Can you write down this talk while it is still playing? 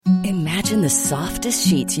Imagine the softest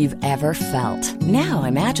sheets you've ever felt. Now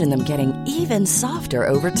imagine them getting even softer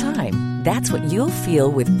over time. That's what you'll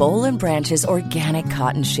feel with Boll and Branch's organic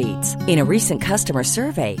cotton sheets. In a recent customer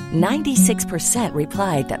survey, 96%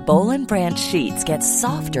 replied that Boll and Branch sheets get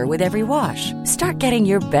softer with every wash. Start getting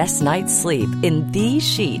your best night's sleep in these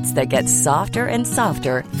sheets that get softer and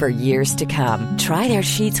softer for years to come. Try their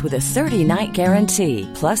sheets with a 30-night guarantee.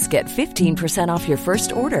 Plus, get 15% off your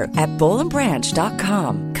first order at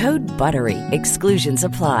bollandbranch.com. Code BUTTERY. Exclusions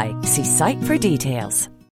apply. See site for details.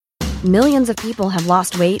 Millions of people have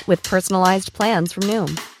lost weight with personalized plans from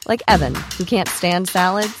Noom. Like Evan, who can't stand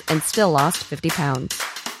salads and still lost 50 pounds.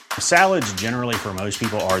 Salads generally for most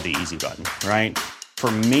people are the easy button, right? For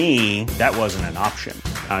me, that wasn't an option.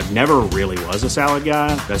 I never really was a salad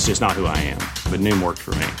guy. That's just not who I am. But Noom worked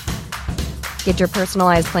for me. Get your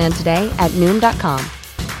personalized plan today at Noom.com.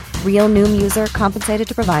 Real Noom user compensated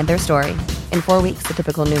to provide their story. In 4 weeks, the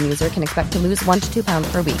typical Noom user can expect to lose 1 to 2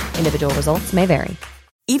 pounds per week. Individual results may vary.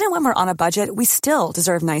 Even when we're on a budget, we still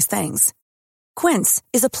deserve nice things. Quince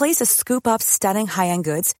is a place to scoop up stunning high-end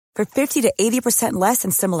goods for 50 to 80% less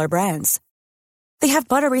than similar brands. They have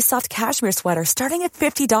buttery soft cashmere sweaters starting at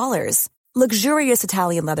 $50, luxurious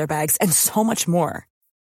Italian leather bags, and so much more.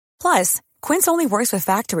 Plus, Quince only works with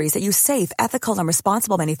factories that use safe, ethical, and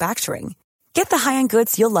responsible manufacturing. Get the high-end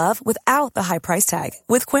goods you'll love without the high price tag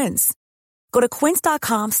with Quince. Go to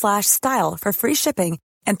quince.com/style for free shipping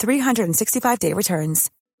and 365-day returns.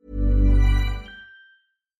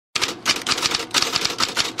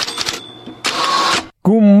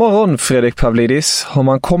 God morgon Fredrik Pavlidis. Har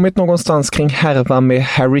man kommit någonstans kring härvan med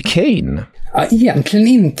Harry Kane? Ja, egentligen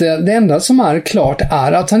inte. Det enda som är klart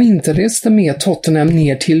är att han inte reste med Tottenham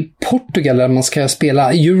ner till Portugal där man ska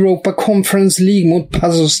spela Europa Conference League mot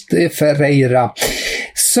Paços de Ferreira.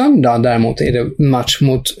 Söndag däremot är det match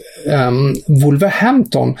mot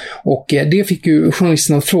Wolverhampton och det fick ju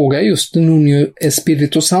journalisterna fråga just Nuno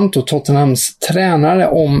Espirito Santo, Tottenhams tränare,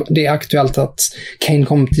 om det är aktuellt att Kane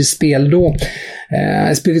kommer till spel då.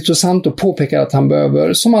 Espirito Santo påpekar att han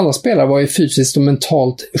behöver, som alla spelare, vara i fysiskt och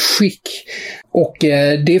mentalt skick. Och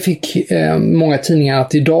det fick många tidningar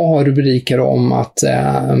att idag har rubriker om att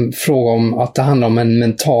fråga om att det handlar om en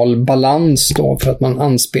mental balans då, för att man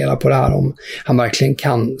anspelar på det här om han verkligen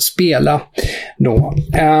kan spela då.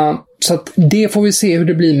 Så att det får vi se hur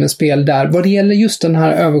det blir med spel där. Vad det gäller just den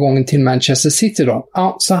här övergången till Manchester City då,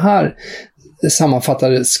 ja, så här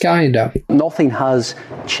sammanfattade Sky där. Nothing has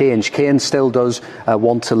changed. Kane still does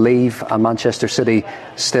want to leave and Manchester City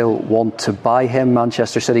still want to buy him.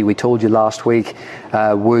 Manchester City, we told you last week,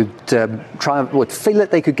 would feel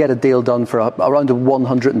that they could get a deal done for around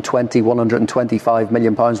 125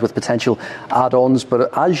 million pounds with potential add-ons, but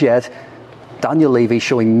as yet Daniel Levy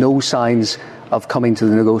showing no signs of coming to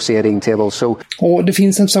the negotiating table. Och det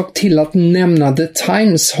finns en sak till att nämna. The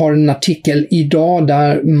Times har en artikel idag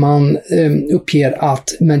där man uppger att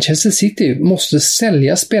Manchester City måste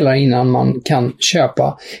sälja spelare innan man kan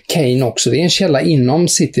köpa Kane också. Det är en källa inom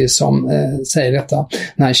City som säger detta.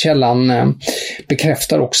 Den här källan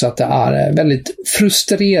bekräftar också att det är väldigt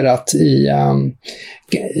frustrerat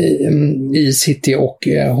i City och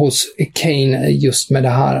hos Kane just med det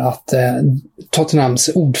här att Tottenhams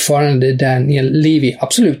ordförande Daniel Levy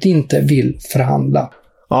absolut inte vill förhandla.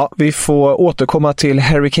 Ja, vi får återkomma till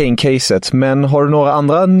Harry Kane-caset, men har du några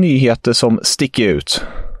andra nyheter som sticker ut?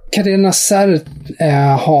 Cadena Ser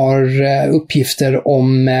har uppgifter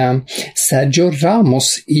om Sergio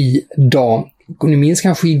Ramos idag. Ni minns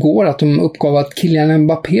kanske igår att de uppgav att Kylian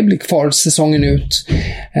Mbappé blir kvar säsongen ut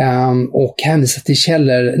och hänvisar till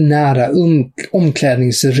källor nära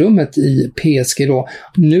omklädningsrummet i PSG då.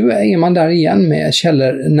 Nu är man där igen med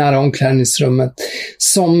källor nära omklädningsrummet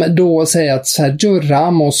som då säger att Sergio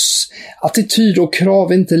Ramos attityd och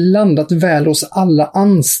krav inte landat väl hos alla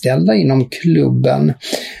anställda inom klubben.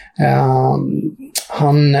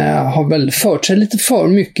 Han har väl fört sig lite för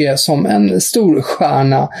mycket som en stor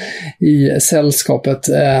stjärna i sällskapet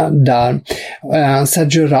där.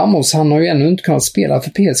 Sergio Ramos, han har ju ännu inte kunnat spela för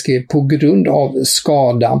PSG på grund av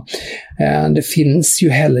skada. Det finns ju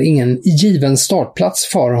heller ingen given startplats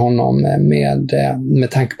för honom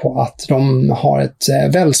med tanke på att de har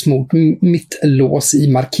ett välsmort mittlås i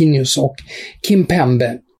Marquinhos och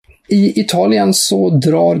Kimpembe. I Italien så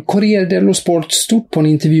drar Corriere dello Sport stort på en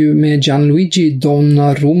intervju med Gianluigi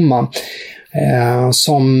Donnarumma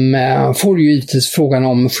som får ju givetvis frågan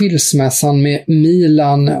om skilsmässan med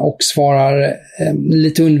Milan och svarar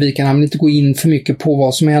lite undvikande, han vill inte gå in för mycket på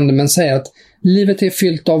vad som händer, men säger att livet är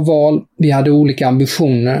fyllt av val, vi hade olika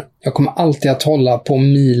ambitioner, jag kommer alltid att hålla på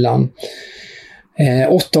Milan.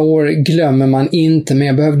 8 år glömmer man inte, men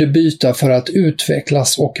jag behövde byta för att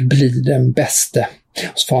utvecklas och bli den bäste.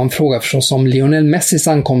 Så får han fråga förstås om Lionel Messis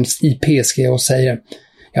ankomst i PSG och säger: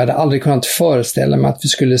 jag hade aldrig kunnat föreställa mig att vi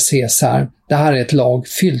skulle ses här. Det här är ett lag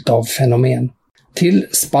fyllt av fenomen. Till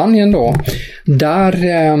Spanien då, där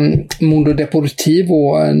Mundo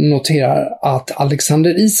Deportivo noterar att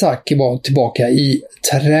Alexander Isak var tillbaka i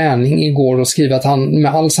träning igår och skriver att han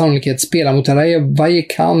med all sannolikhet spelar mot Rayo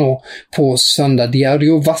Vallecano på söndag.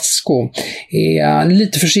 Diario Vasco är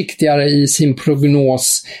lite försiktigare i sin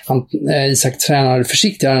prognos. Isak tränar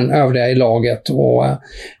försiktigare än övriga i laget och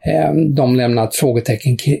de lämnar ett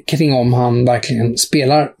frågetecken kring om han verkligen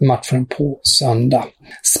spelar matchen på söndag.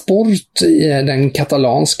 Sport, den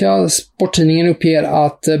katalanska sporttidningen, uppger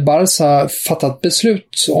att Barça fattat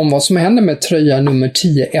beslut om vad som händer med tröja nummer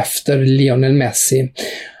 10 efter Lionel Messi.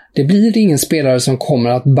 Det blir ingen spelare som kommer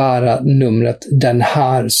att bära numret den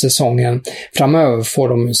här säsongen. Framöver får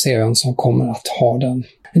de se vem som kommer att ha den.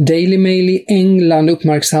 Daily Mail i England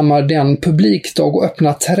uppmärksammar den publikdag och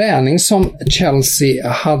öppna träning som Chelsea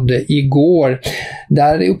hade igår.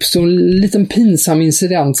 Där uppstod en liten pinsam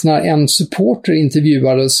incident när en supporter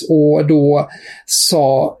intervjuades och då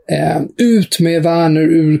sa ut med Werner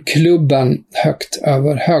ur klubben högt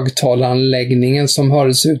över högtalaranläggningen som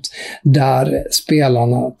hördes ut där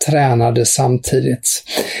spelarna tränade samtidigt.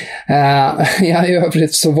 I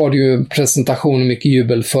övrigt så var det ju presentation och mycket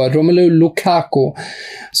jubel för Romelu Lukaku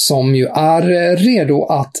som ju är redo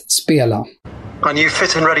att spela. Are you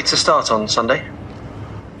fit and ready to start on Sunday?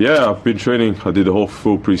 Yeah, I've been training. I did the whole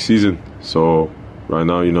full pre-season. So right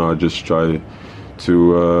now, I just try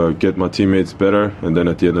to get my teammates better, and then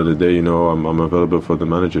at the end of the day, I'm available for the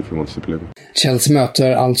manager if he wants to play me. Chelsea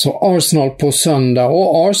möter alltså Arsenal på söndag,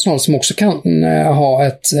 och Arsenal som också kan ha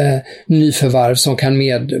ett nyförvärv som kan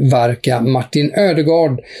medverka, Martin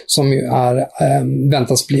Ödegaard, som ju är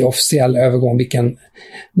väntas bli officiell övergång vilken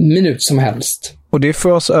minut som helst. Och det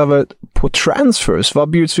för oss över på transfers. Vad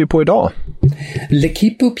bjuds vi på idag?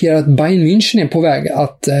 L'Equipe uppger att Bayern München är på väg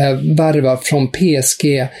att värva från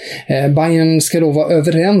PSG. Bayern ska då vara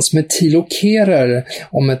överens med Thilo Kehrer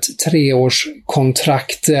om ett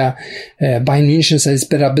 3-årskontrakt. Bayern München sägs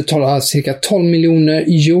beredd betala cirka 12 miljoner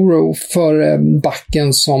euro för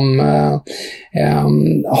backen som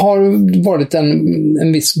har varit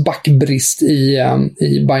en viss backbrist i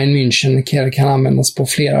Bayern München. Kehrer kan användas på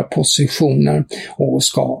flera positioner och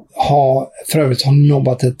ska för övrigt ha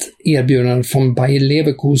nobbat ett erbjudande från Bayer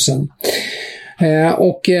Leverkusen.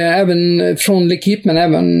 Och även från L'Equipe, men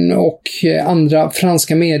även och andra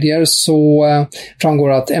franska medier, så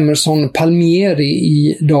framgår att Emerson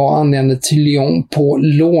Palmieri idag anländer till Lyon på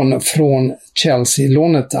lån från Chelsea.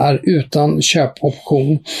 Lånet är utan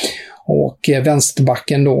köpoption. Och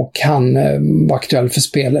vänsterbacken då kan vara aktuell för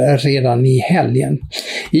spel redan i helgen.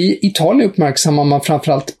 I Italien uppmärksammar man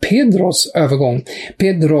framförallt Pedros övergång.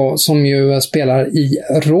 Pedro, som ju spelar i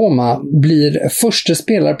Roma, blir första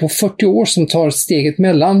spelare på 40 år som tar steget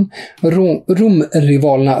mellan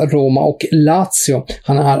Rom-rivalerna Roma och Lazio.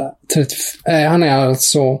 Han är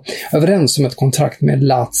alltså överens om ett kontrakt med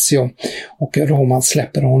Lazio och Roma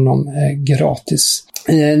släpper honom gratis.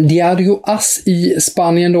 Diario AS i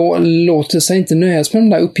Spanien då låter sig inte nöjas med de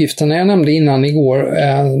där uppgifterna jag nämnde innan igår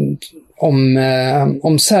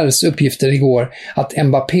om Sers uppgifter igår att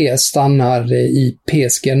Mbappé stannar i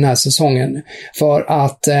PSG den här säsongen, för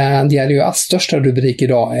att Diario AS största rubrik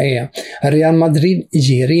idag är Real Madrid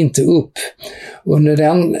ger inte upp. Under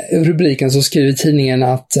den rubriken så skriver tidningen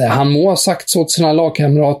att han må ha sagt så till sina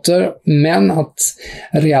lagkamrater, men att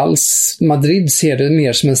Real Madrid ser det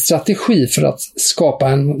mer som en strategi för att skapa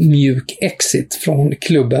en mjuk exit från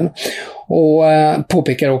klubben. Och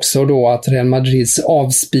påpekar också då att Real Madrids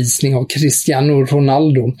avspisning av Cristiano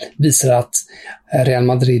Ronaldo visar att Real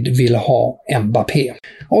Madrid vill ha Mbappé.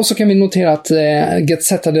 Och så kan vi notera att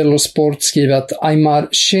Gazzetta dello Sport skriver att Aymar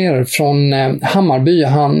Cher från Hammarby,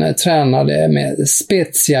 han tränade med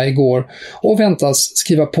Spezia igår och väntas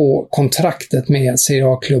skriva på kontraktet med Serie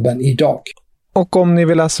A-klubben idag. Och om ni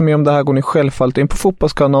vill läsa mer om det här går ni självfallet in på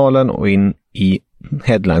Fotbollskanalen och in i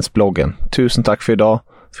Headlines-bloggen. Tusen tack för idag.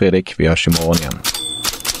 Fredrik, vi hörs imorgon igen.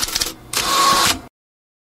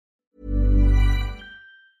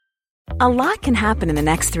 A lot can happen in the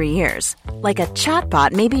next 3 years. Like a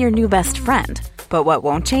chatbot may be your new best friend. But what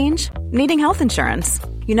won't change? Needing health insurance.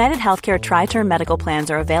 United Healthcare Tri-Term Medical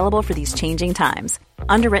Plans are available for these changing times.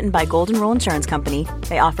 Underwritten by Golden Rule Insurance Company,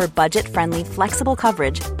 they offer budget-friendly, flexible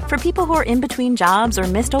coverage for people who are in between jobs or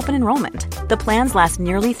missed open enrollment. The plans last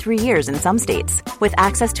nearly 3 years in some states, with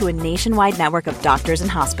access to a nationwide network of doctors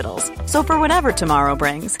and hospitals. So for whatever tomorrow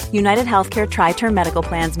brings, United Healthcare Tri-Term Medical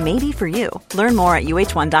Plans may be for you. Learn more at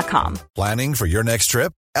uh1.com. Planning for your next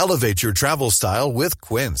trip? Elevate your travel style with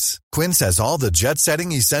Quince. Quince has all the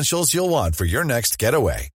jet-setting essentials you'll want for your next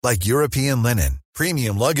getaway, like European linen,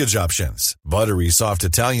 premium luggage options, buttery soft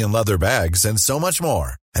Italian leather bags, and so much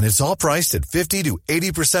more. And it's all priced at 50 to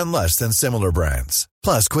 80% less than similar brands.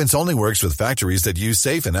 Plus, Quince only works with factories that use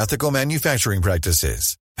safe and ethical manufacturing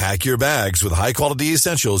practices. Pack your bags with high-quality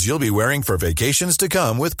essentials you'll be wearing for vacations to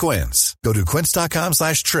come with Quince. Go to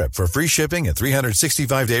quince.com/trip for free shipping and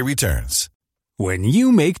 365-day returns. When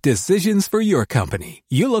you make decisions for your company,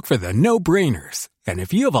 you look for the no-brainers. And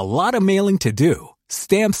if you have a lot of mailing to do,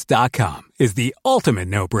 Stamps.com is the ultimate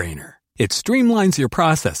no-brainer. It streamlines your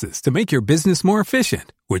processes to make your business more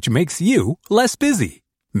efficient, which makes you less busy.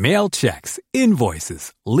 Mail checks,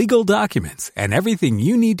 invoices, legal documents, and everything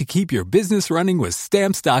you need to keep your business running with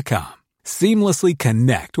Stamps.com. Seamlessly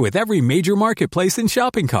connect with every major marketplace and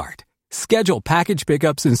shopping cart. Schedule package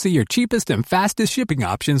pickups and see your cheapest and fastest shipping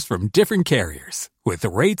options from different carriers, with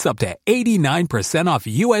rates up to 89% off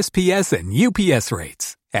USPS and UPS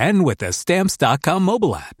rates. And with the Stamps.com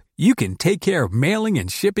mobile app, you can take care of mailing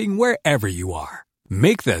and shipping wherever you are.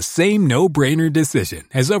 Make the same no-brainer decision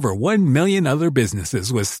as over 1 million other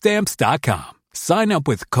businesses with Stamps.com. Sign up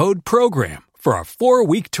with code PROGRAM for a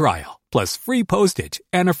 4-week trial, plus free postage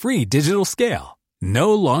and a free digital scale.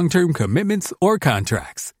 No long-term commitments or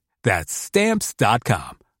contracts. That's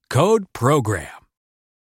Stamps.com. Code PROGRAM.